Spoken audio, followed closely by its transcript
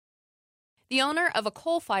The owner of a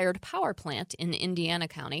coal-fired power plant in Indiana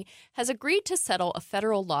County has agreed to settle a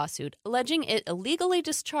federal lawsuit alleging it illegally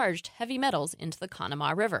discharged heavy metals into the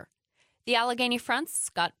Conemaugh River. The Allegheny Front's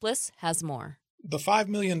Scott Bliss has more. The $5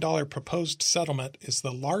 million proposed settlement is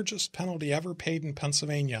the largest penalty ever paid in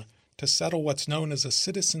Pennsylvania to settle what's known as a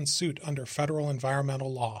citizen suit under federal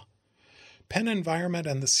environmental law. Penn Environment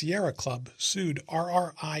and the Sierra Club sued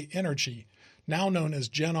RRI Energy, now known as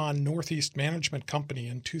GenOn Northeast Management Company,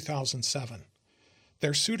 in 2007.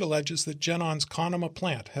 Their suit alleges that GenOn's Conemaugh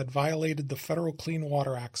plant had violated the Federal Clean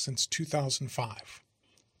Water Act since 2005.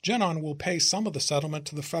 GenOn will pay some of the settlement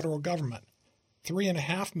to the federal government.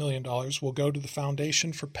 $3.5 million will go to the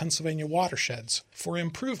Foundation for Pennsylvania Watersheds for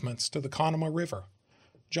improvements to the Conemaugh River.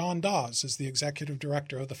 John Dawes is the executive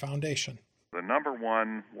director of the foundation. The number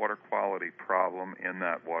one water quality problem in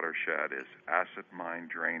that watershed is acid mine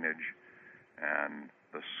drainage and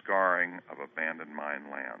the scarring of abandoned mine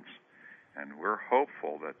lands. And we're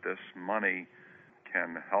hopeful that this money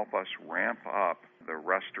can help us ramp up the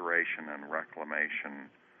restoration and reclamation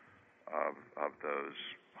of those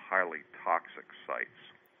highly toxic sites.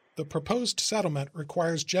 The proposed settlement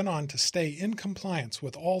requires GenOn to stay in compliance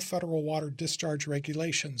with all federal water discharge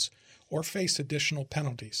regulations or face additional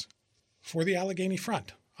penalties. For the Allegheny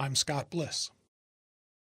Front, I'm Scott Bliss.